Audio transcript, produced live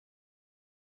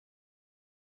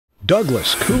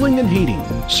Douglas Cooling and Heating,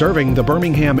 serving the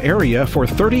Birmingham area for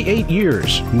 38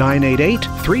 years.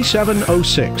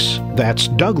 988-3706. That's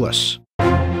Douglas.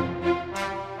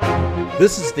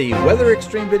 This is the Weather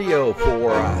Xtreme video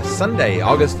for Sunday,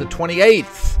 August the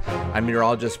 28th. I'm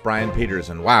meteorologist Brian Peters,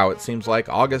 and wow, it seems like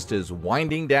August is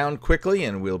winding down quickly,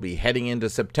 and we'll be heading into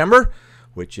September,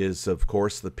 which is, of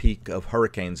course, the peak of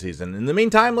hurricane season. In the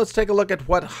meantime, let's take a look at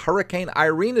what Hurricane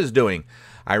Irene is doing.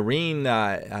 Irene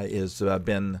has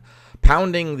been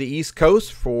pounding the East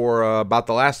Coast for about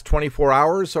the last 24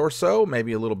 hours or so,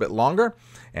 maybe a little bit longer.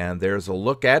 And there's a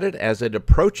look at it as it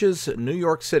approaches New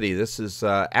York City. This is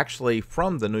actually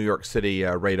from the New York City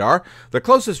radar. The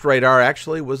closest radar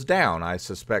actually was down. I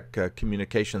suspect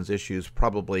communications issues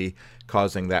probably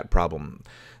causing that problem.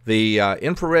 The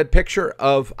infrared picture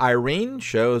of Irene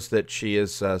shows that she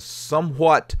is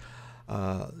somewhat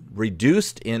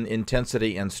reduced in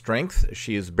intensity and strength.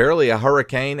 She is barely a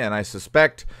hurricane, and I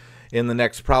suspect in the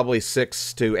next probably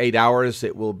 6 to 8 hours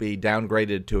it will be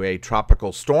downgraded to a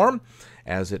tropical storm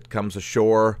as it comes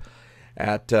ashore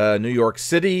at New York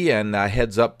City and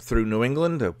heads up through New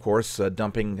England, of course,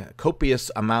 dumping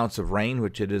copious amounts of rain,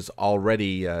 which it has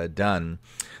already done.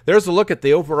 There's a look at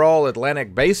the overall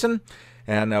Atlantic basin,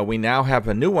 and we now have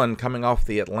a new one coming off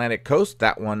the Atlantic coast.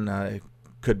 That one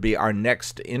could be our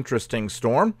next interesting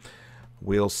storm.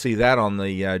 We'll see that on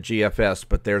the GFS,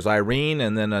 but there's Irene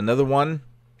and then another one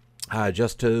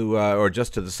just to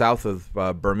the south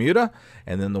of Bermuda,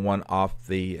 and then the one off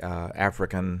the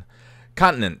African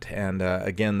continent. And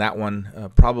again, that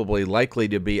one probably likely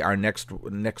to be our next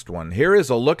one. Here is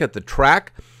a look at the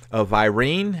track of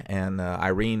Irene, and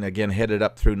Irene again headed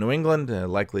up through New England,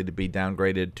 likely to be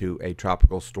downgraded to a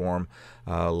tropical storm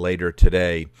later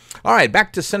today. All right,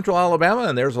 back to central Alabama,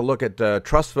 and there's a look at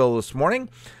Trussville this morning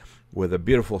with a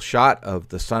beautiful shot of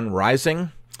the sun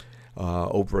rising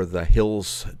over the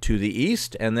hills to the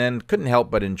east, and then couldn't help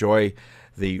but enjoy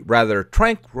the rather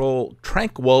tranquil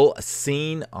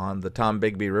scene on the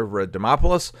Tombigbee River at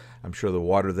Demopolis. I'm sure the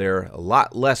water there a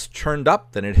lot less churned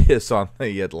up than it is on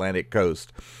the Atlantic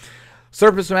coast.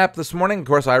 Surface map this morning, of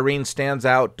course, Irene stands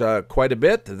out quite a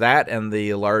bit. That and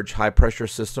the large high-pressure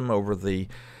system over the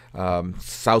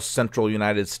south-central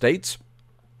United States.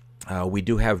 We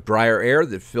do have drier air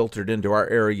that filtered into our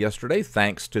area yesterday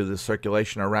thanks to the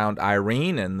circulation around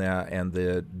Irene and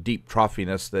the deep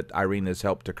troughiness that Irene has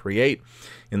helped to create.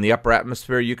 In the upper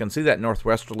atmosphere, you can see that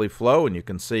northwesterly flow, and you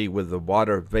can see with the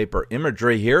water vapor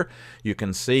imagery here, you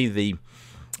can see the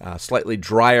slightly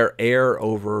drier air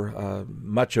over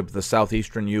much of the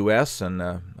southeastern U.S. and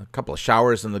a couple of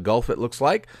showers in the Gulf, it looks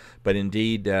like. But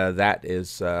indeed, that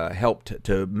is helped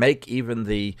to make even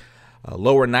the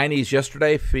lower 90s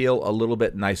yesterday feel a little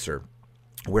bit nicer.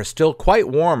 We're still quite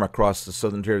warm across the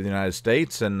southern tier of the United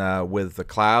States, and with the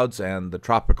clouds and the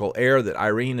tropical air that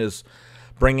Irene is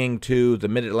bringing to the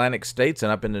mid-Atlantic states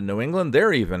and up into New England,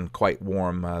 they're even quite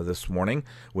warm this morning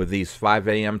with these 5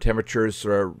 a.m. temperatures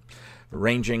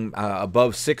ranging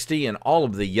above 60 in all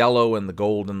of the yellow and the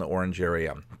gold and the orange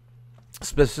area.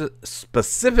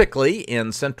 Specifically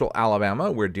in central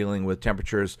Alabama, we're dealing with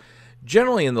temperatures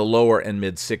generally in the lower and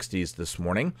mid-60s this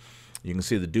morning. You can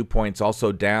see the dew points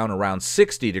also down around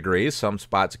 60 degrees, some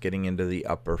spots getting into the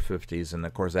upper 50s, and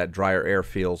of course that drier air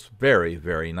feels very,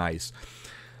 very nice.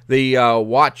 The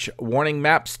watch warning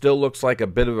map still looks like a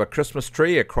bit of a Christmas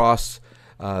tree across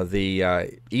the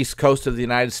east coast of the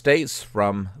United States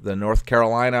from the North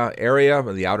Carolina area,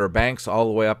 the Outer Banks, all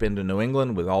the way up into New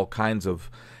England with all kinds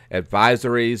of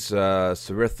advisories,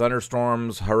 severe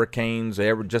thunderstorms, hurricanes,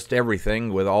 just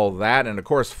everything with all that. And, of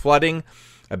course, flooding,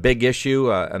 a big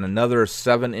issue, and another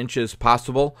 7 inches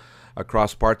possible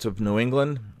across parts of New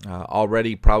England.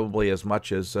 Already probably as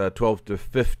much as 12 to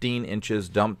 15 inches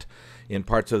dumped in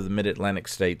parts of the mid-Atlantic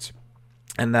states.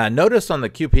 And notice on the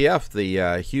QPF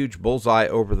the huge bullseye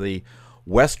over the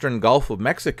western Gulf of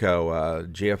Mexico,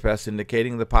 GFS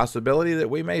indicating the possibility that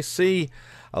we may see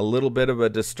a little bit of a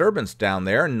disturbance down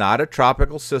there. Not a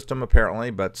tropical system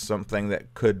apparently, but something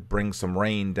that could bring some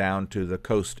rain down to the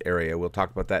coast area. We'll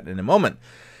talk about that in a moment.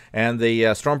 And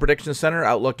the Storm Prediction Center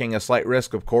outlooking a slight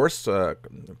risk, of course,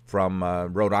 from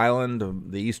Rhode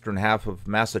Island, the eastern half of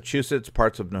Massachusetts,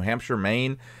 parts of New Hampshire,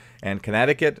 Maine, and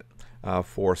Connecticut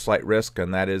for slight risk,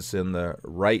 and that is in the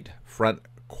right front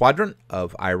quadrant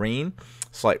of Irene.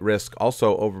 Slight risk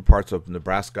also over parts of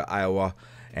Nebraska, Iowa,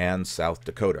 and South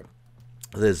Dakota.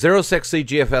 The 06C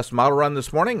GFS model run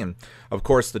this morning, and of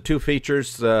course the two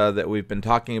features that we've been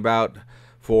talking about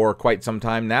for quite some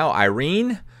time now.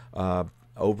 Irene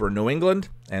over New England,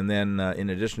 and then in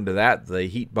addition to that, the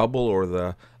heat bubble or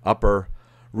the upper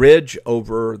ridge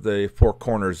over the Four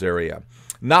Corners area.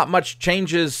 Not much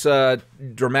changes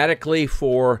dramatically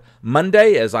for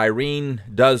Monday as Irene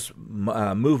does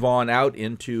move on out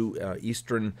into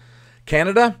eastern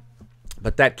Canada,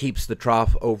 but that keeps the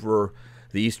trough over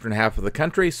the eastern half of the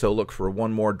country, so look for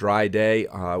one more dry day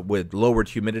with lowered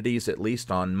humidities, at least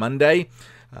on Monday.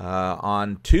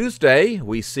 On Tuesday,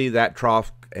 we see that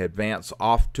trough advance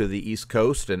off to the east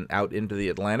coast and out into the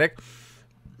Atlantic,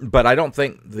 but I don't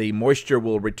think the moisture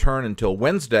will return until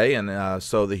Wednesday, and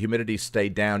so the humidity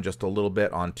stayed down just a little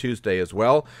bit on Tuesday as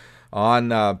well.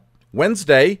 On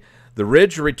Wednesday, the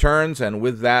ridge returns, and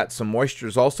with that, some moisture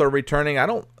is also returning. I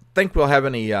don't think we'll have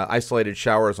any isolated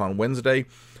showers on Wednesday.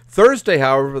 Thursday,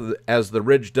 however, as the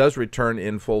ridge does return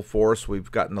in full force,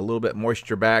 we've gotten a little bit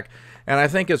moisture back. And I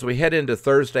think as we head into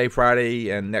Thursday, Friday,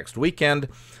 and next weekend,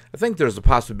 I think there's a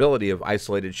possibility of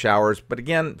isolated showers. But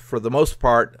again, for the most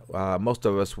part, most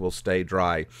of us will stay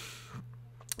dry.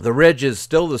 The ridge is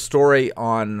still the story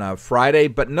on Friday,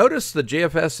 but notice the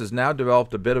GFS has now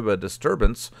developed a bit of a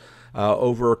disturbance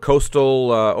over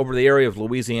the area of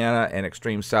Louisiana and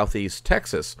extreme southeast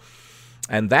Texas.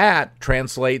 And that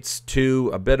translates to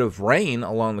a bit of rain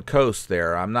along the coast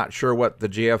there. I'm not sure what the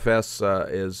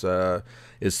GFS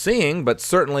is seeing, but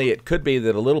certainly it could be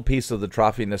that a little piece of the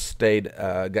troughiness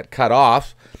got cut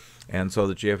off, and so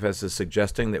the GFS is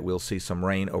suggesting that we'll see some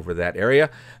rain over that area.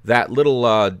 That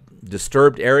little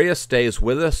disturbed area stays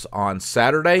with us on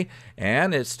Saturday,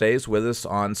 and it stays with us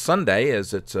on Sunday,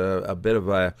 as it's a bit of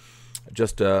a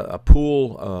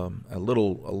pool, a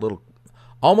little.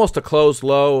 Almost a closed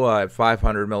low at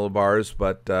 500 millibars,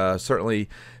 but certainly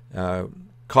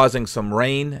causing some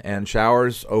rain and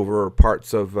showers over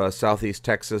parts of southeast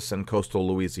Texas and coastal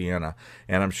Louisiana.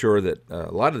 And I'm sure that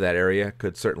a lot of that area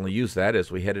could certainly use that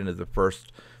as we head into the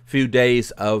first few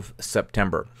days of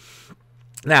September.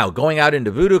 Now, going out into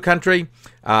voodoo country,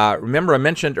 remember I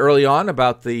mentioned early on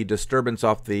about the disturbance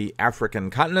off the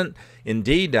African continent.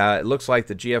 Indeed, it looks like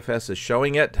the GFS is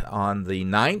showing it on the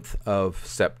 9th of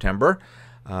September.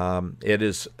 It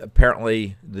is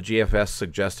apparently the GFS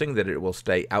suggesting that it will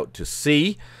stay out to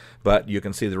sea, but you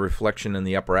can see the reflection in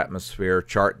the upper atmosphere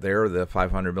chart there, the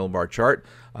 500 millibar chart,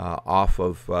 off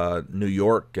of New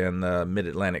York and the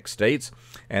mid-Atlantic states.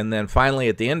 And then finally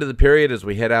at the end of the period, as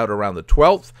we head out around the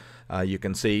 12th, you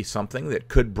can see something that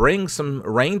could bring some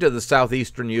rain to the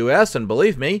southeastern U.S. And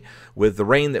believe me, with the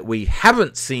rain that we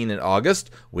haven't seen in August,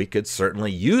 we could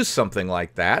certainly use something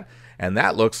like that. And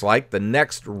that looks like the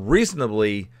next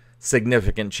reasonably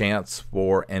significant chance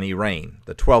for any rain,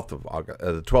 the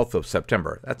 12th of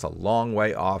September. That's a long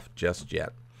way off just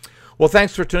yet. Well,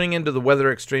 thanks for tuning into the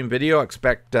Weather Xtreme video. I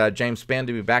expect James Spann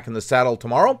to be back in the saddle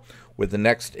tomorrow with the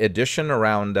next edition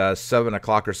around 7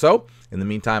 o'clock or so. In the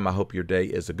meantime, I hope your day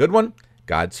is a good one.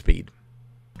 Godspeed.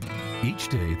 Each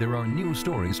day, there are new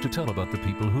stories to tell about the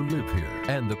people who live here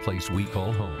and the place we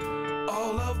call home.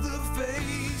 All of the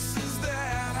faces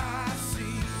that I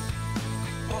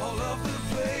see, all of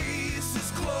the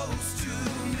places close to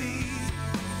me,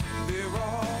 they're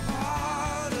all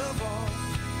part of all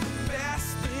the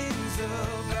best things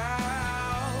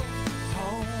about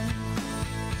home.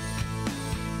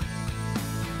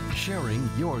 Sharing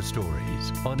your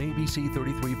stories on ABC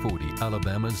 3340,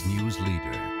 Alabama's news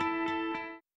leader.